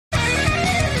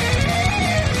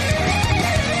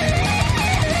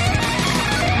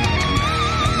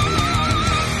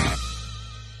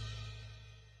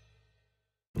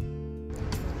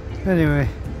Anyway,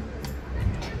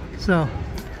 so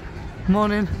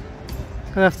morning,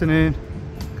 good afternoon,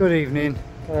 good evening,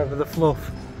 wherever the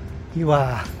fluff you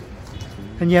are.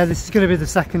 And yeah, this is going to be the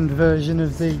second version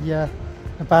of the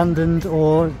abandoned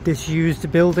or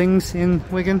disused buildings in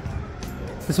Wigan.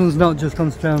 This one's not just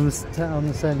concentrated on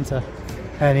the centre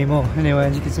anymore. Anyway,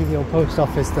 as you can see the old post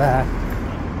office there.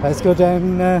 Let's go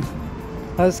down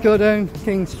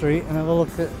King Street and have a look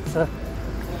at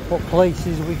what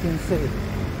places we can see.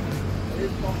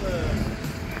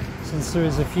 Since there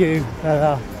is a few that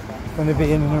are going to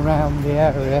be in and around the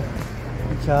area,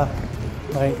 which are,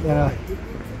 like, you know,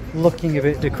 looking a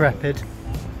bit decrepit.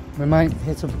 We might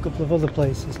hit up a couple of other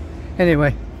places.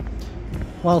 Anyway,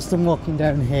 whilst I'm walking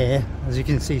down here, as you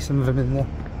can see some of them in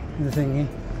the thingy,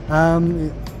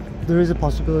 there is a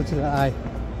possibility that I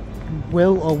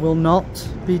will or will not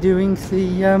be doing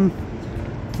the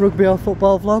rugby or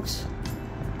football vlogs,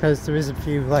 because there is a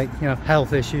few, like, you know,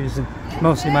 health issues and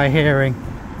mostly my hearing.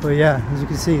 But yeah, as you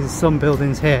can see, there's some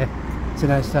buildings here so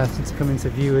now starting to come into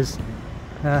view as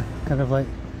kind of like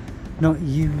not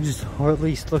used, or at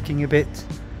least looking a bit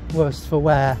worse for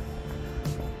wear.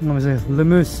 And obviously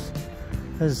Lemus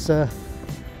has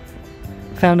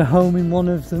found a home in one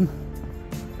of them,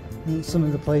 in some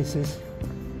of the places.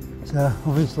 So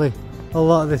obviously a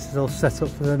lot of this is all set up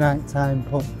for the night time,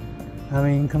 but I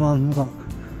mean, come on, we've got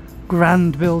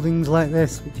grand buildings like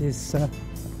this, which is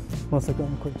once I've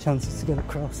gotten quick chances to get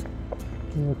across,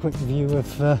 give you a quick view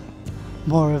of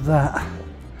more of that.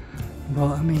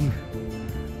 But I mean,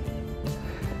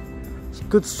 it's a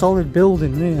good solid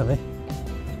building really,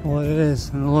 what it is,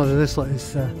 and a lot of this like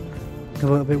is a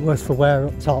little bit worse for wear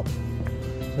up top,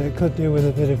 so it could do with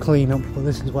a bit of clean up. But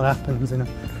this is what happens in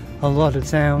a lot of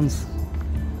towns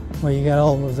where you get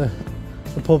all of the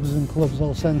pubs and clubs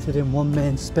all centred in one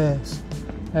main space.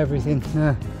 Everything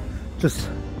just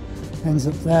ends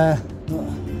up there.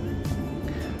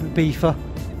 Beefer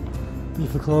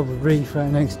Club with Reef right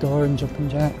next door, and jumping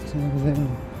jacks and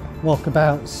everything,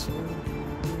 walkabouts.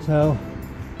 So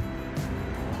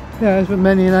yeah, I spent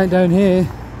many a night down here.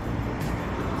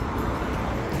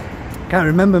 Can't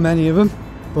remember many of them,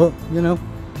 but you know,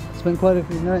 spent quite a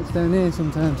few nights down here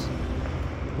sometimes.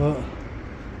 But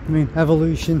I mean,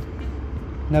 Evolution,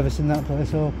 never seen that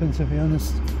place open, to be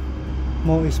honest.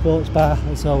 Multi-sports bar,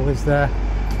 it's always there,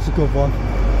 it's a good one.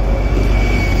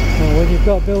 So when you've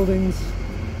got buildings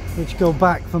which go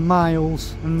back for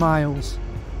miles and miles,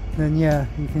 then yeah,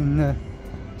 you can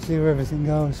see where everything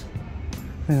goes.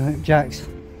 Jack's,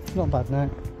 not a bad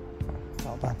night,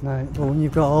 not a bad night. But when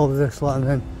you've got all of this lot, and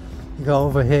then you go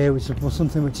over here, which is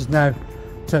something which is now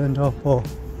turned up, or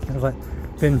kind of like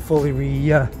been fully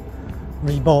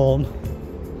reborn.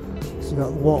 So you've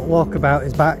got Walkabout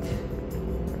is back.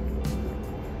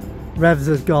 Revs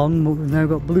has gone, but we've now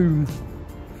got Bloom.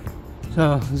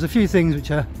 So there's a few things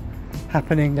which are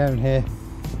happening down here.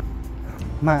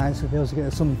 Might actually be able to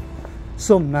get some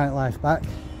nightlife back.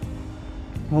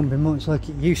 Won't be much like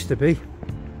it used to be.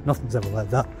 Nothing's ever like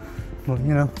that, but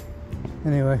you know.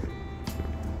 Anyway,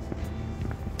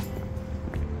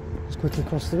 just quickly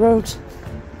across the road.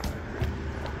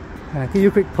 Give you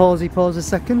a quick pause a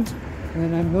second, and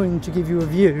then I'm going to give you a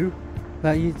view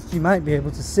that you might be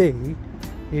able to see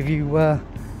if you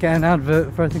get an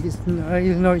advert for, I think it's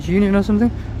either Norwich Union or something.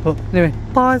 But anyway,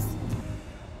 pause.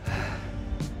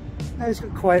 Now it's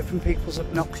got quiet from people's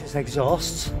obnoxious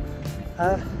exhausts.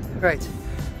 Right,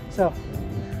 so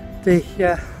the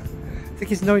I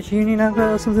think it's Norwich Union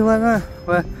advert or something like that,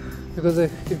 where because they're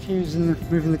confusing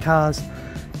moving the cars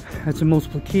to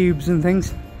multiple cubes and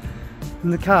things,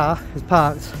 and the car is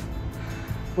parked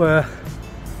where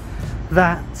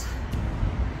that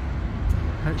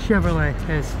Chevrolet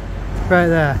is, right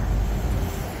there.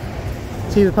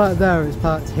 See the part there, it's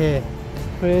parked here,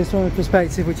 but it is from a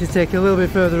perspective which is taken a little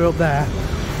bit further up there.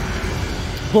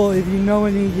 But if you know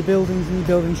any of your buildings and your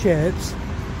building shapes,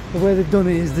 the way they've done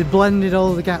it is they've blended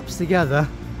all the gaps together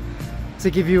to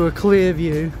give you a clear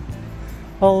view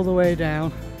all the way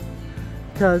down,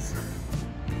 because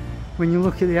when you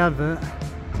look at the advert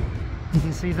you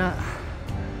can see that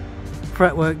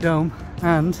fretwork dome,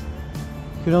 and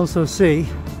you can also see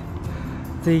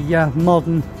the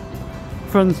modern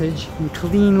frontage and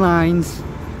clean lines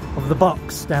of the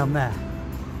box down there.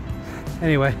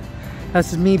 Anyway,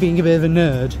 that's just me being a bit of a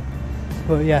nerd,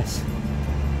 but yes.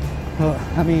 But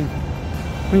I mean,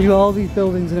 when you got all these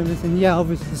buildings and everything, yeah,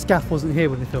 obviously the SCAF wasn't here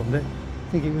when they filmed it.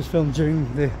 I think it was filmed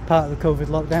during the part of the COVID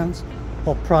lockdowns,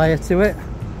 or prior to it.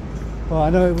 But I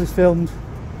know it was filmed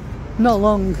not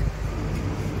long,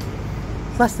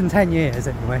 less than 10 years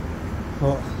anyway.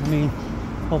 But I mean,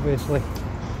 obviously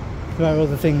there are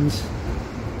other things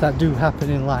that do happen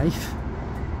in life.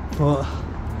 But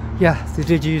yeah, they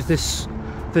did use this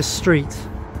street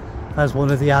as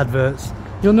one of the adverts.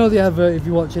 You'll know the advert if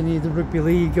you watch any of the rugby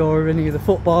league or any of the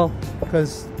football,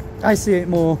 because I see it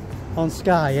more on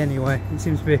Sky anyway. It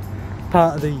seems to be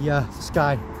part of the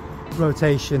Sky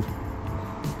rotation.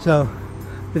 So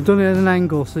they've done it at an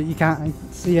angle so you can't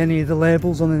see any of the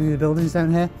labels on any of the buildings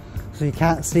down here, so you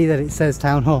can't see that it says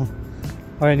Town Hall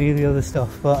or any of the other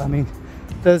stuff. But I mean,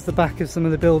 there's the back of some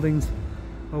of the buildings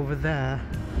over there.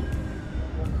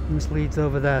 This leads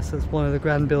over there, so it's one of the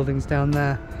grand buildings down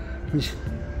there, which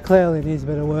clearly needs a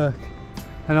bit of work.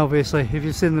 And obviously if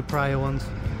you've seen the prior ones,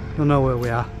 you'll know where we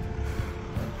are.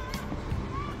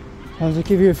 I'll just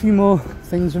give you a few more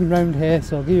things from around here,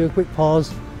 so I'll give you a quick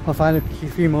pause. I'll find a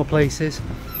few more places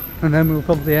and then we'll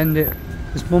probably end it.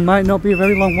 This one might not be a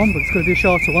very long one, but it's going to be a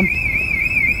shorter one.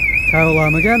 Car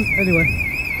alarm again, anyway.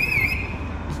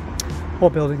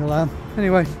 Or building alarm.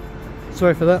 Anyway,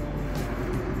 sorry for that.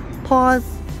 Pause.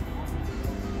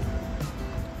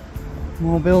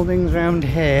 More buildings around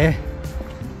here,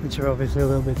 which are obviously a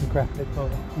little bit decrepit,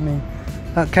 but I mean,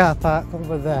 that car park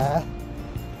over there,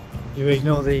 you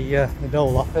ignore the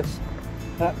Dole office,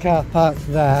 that car park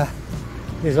there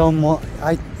is on what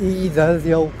either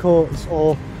the old courts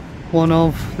or one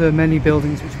of the many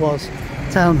buildings which was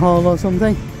Town Hall or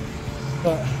something.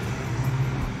 But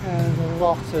there's a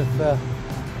lot of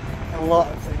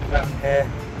things around here.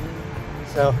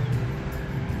 So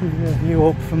you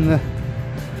up from the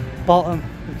bottom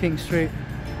of King Street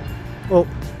up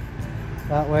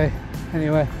that way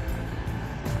anyway.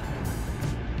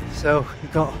 So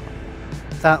you've got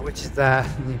that which is there,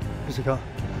 and you've got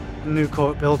the new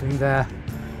court building there,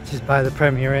 which is by the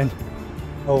Premier Inn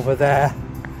over there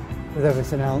with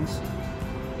everything else.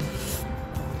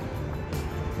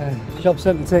 The shop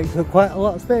centre takes up quite a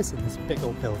lot of space in this big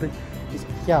old building. It's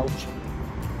huge,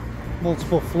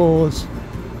 multiple floors,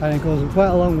 and it goes quite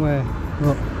a long way.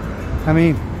 But I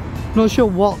mean, not sure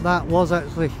what that was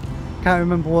actually. Can't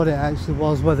remember what it actually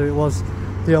was. Whether it was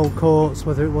the old courts,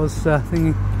 whether it was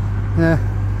Caterham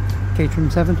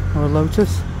 7 or a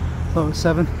Lotus. Lotus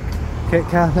 7 kit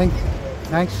car thing.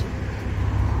 Nice.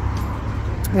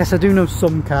 Yes, I do know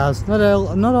some cars. Not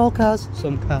all cars.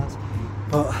 Some cars.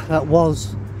 But that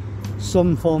was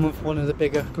some form of one of the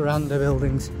bigger, grander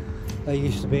buildings that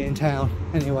used to be in town.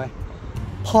 Anyway,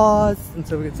 pause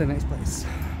until we get to the next place.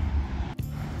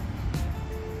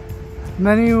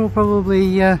 Many will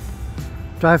probably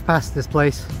drive past this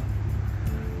place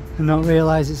and not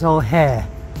realise it's all hair,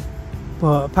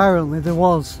 but apparently there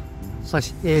was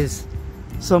 / is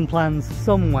some plans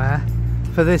somewhere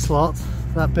for this lot,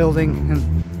 that building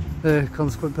and the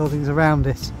consequent buildings around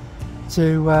it,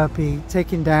 to be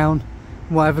taken down.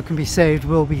 Whatever can be saved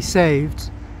will be saved,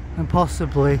 and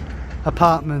possibly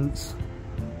apartments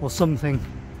or something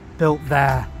built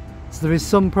there. So there is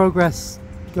some progress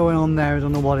going on there. I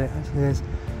don't know what it actually is,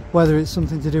 whether it's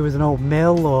something to do with an old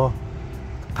mill or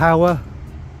power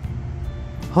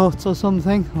hut or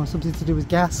something to do with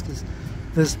gas, because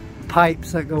there's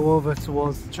pipes that go over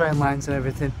towards the train lines and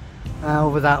everything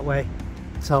over that way.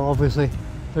 So obviously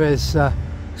there is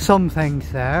something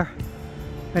there.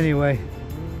 Anyway,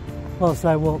 whilst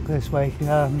I walk this way,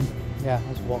 yeah,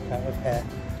 let's walk out of here.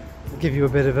 I'll give you a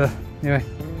bit of a anyway.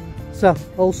 So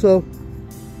also,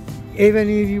 if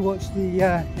any of you watched the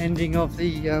ending of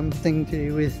the thing to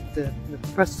do with the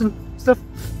Preston stuff,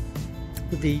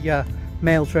 with the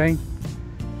mail train,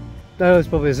 those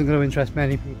probably isn't going to interest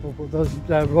many people, but those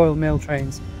Royal Mail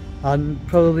trains are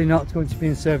probably not going to be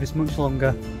in service much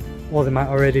longer, or they might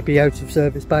already be out of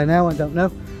service by now, I don't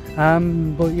know.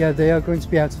 But yeah, they are going to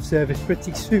be out of service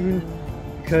pretty soon,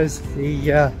 because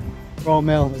the Royal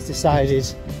Mail has decided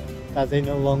that they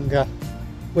no longer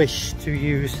wish to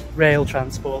use rail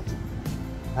transport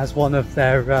as one of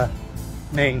their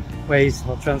main ways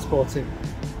of transporting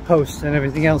post and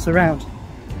everything else around.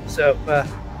 So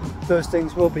those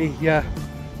things will be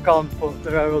gone, but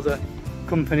there are other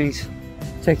companies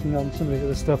taking on some of the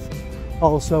other stuff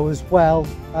also as well,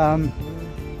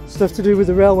 stuff to do with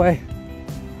the railway.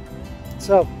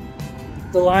 So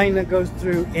the line that goes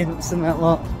through Ince and that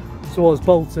lot towards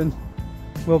Bolton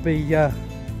will be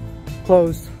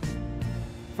closed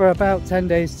for about 10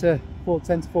 to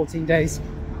 14 days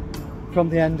from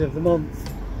the end of the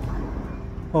month,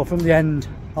 or from the end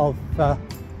of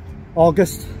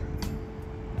August.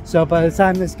 So by the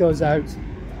time this goes out,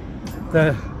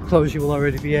 the closure will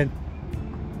already be in.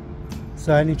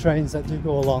 So any trains that do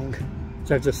go along,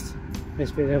 so I've just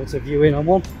missed being able to view in on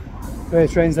one, the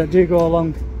trains that do go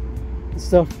along and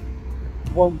stuff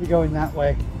won't be going that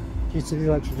way due to the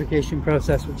electrification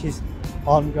process, which is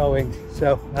ongoing.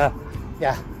 So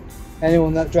yeah,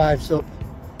 anyone that drives up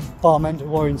Farm End of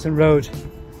Warrington Road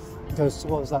goes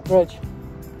towards that bridge.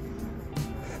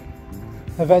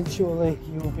 Eventually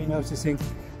you will be noticing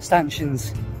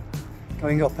stanchions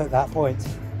going up at that point.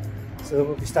 So there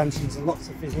will be stanchions and lots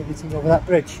of visibility over that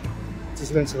bridge, which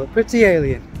is going to look pretty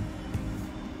alien.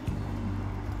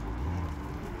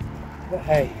 But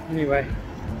hey, anyway,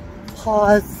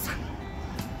 pause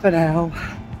for now.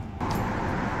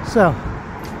 So,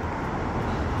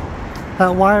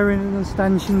 that wiring and the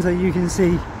stanchions that you can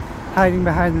see hiding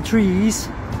behind the trees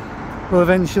will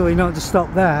eventually not just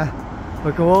stop there,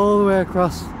 but go all the way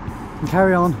across and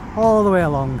carry on all the way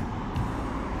along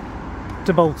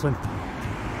to Bolton,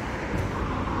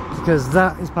 because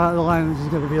that is part of the line which is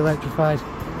going to be electrified.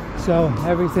 So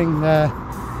everything there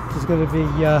is going to be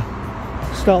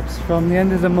stops from the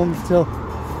end of the month till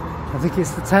I think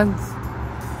it's the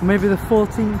 10th, maybe the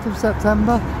 14th of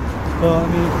September. But I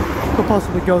mean, could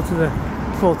possibly go to the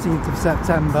 14th of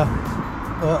September.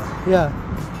 But yeah,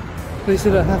 at least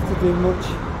I don't have to do much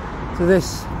to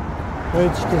this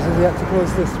bridge, because if they had to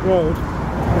close this road,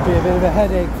 it would be a bit of a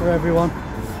headache for everyone,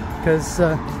 because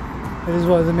it is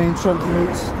one of the main trunk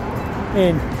routes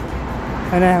in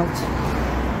and out.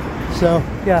 So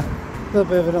yeah, a little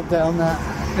bit of an update on that.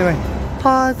 Anyway,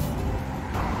 pause.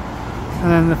 And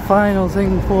then the final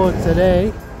thing for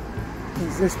today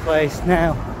is this place.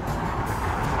 Now,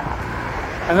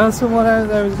 I know someone out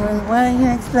there is going, why are you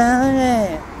exploring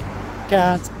it?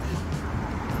 Can't.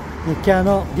 You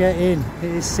cannot get in.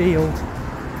 It is sealed.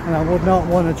 And I would not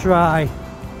want to try.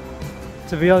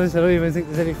 To be honest, I don't even think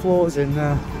there's any floors in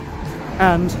there.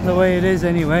 And the way it is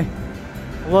anyway,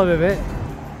 a lot of it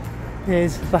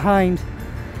is behind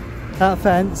that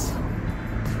fence.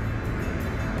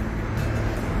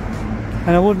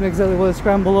 And I wouldn't exactly want to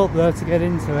scramble up there to get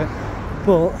into it.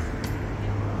 But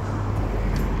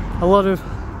a lot of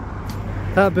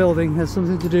that building has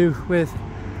something to do with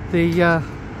the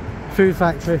food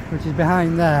factory, which is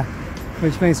behind there,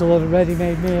 which makes a lot of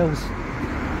ready-made meals.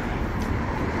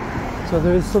 So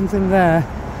there is something there,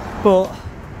 but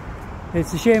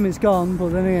it's a shame it's gone. But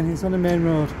then again, it's on the main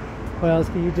road. What else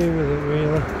can you do with it,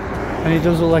 really? And it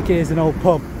does look like it is an old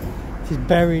pub, which is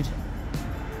buried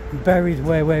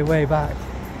way back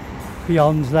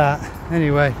beyond that.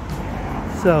 Anyway,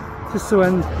 so just to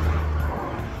end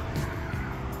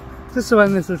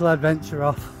this little adventure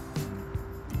off.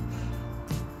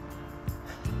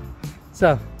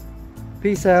 So,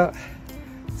 peace out,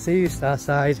 see you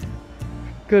Starside,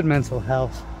 good mental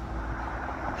health.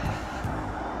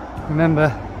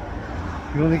 Remember,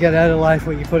 you only get out of life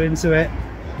what you put into it.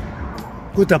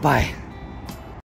 Goodbye.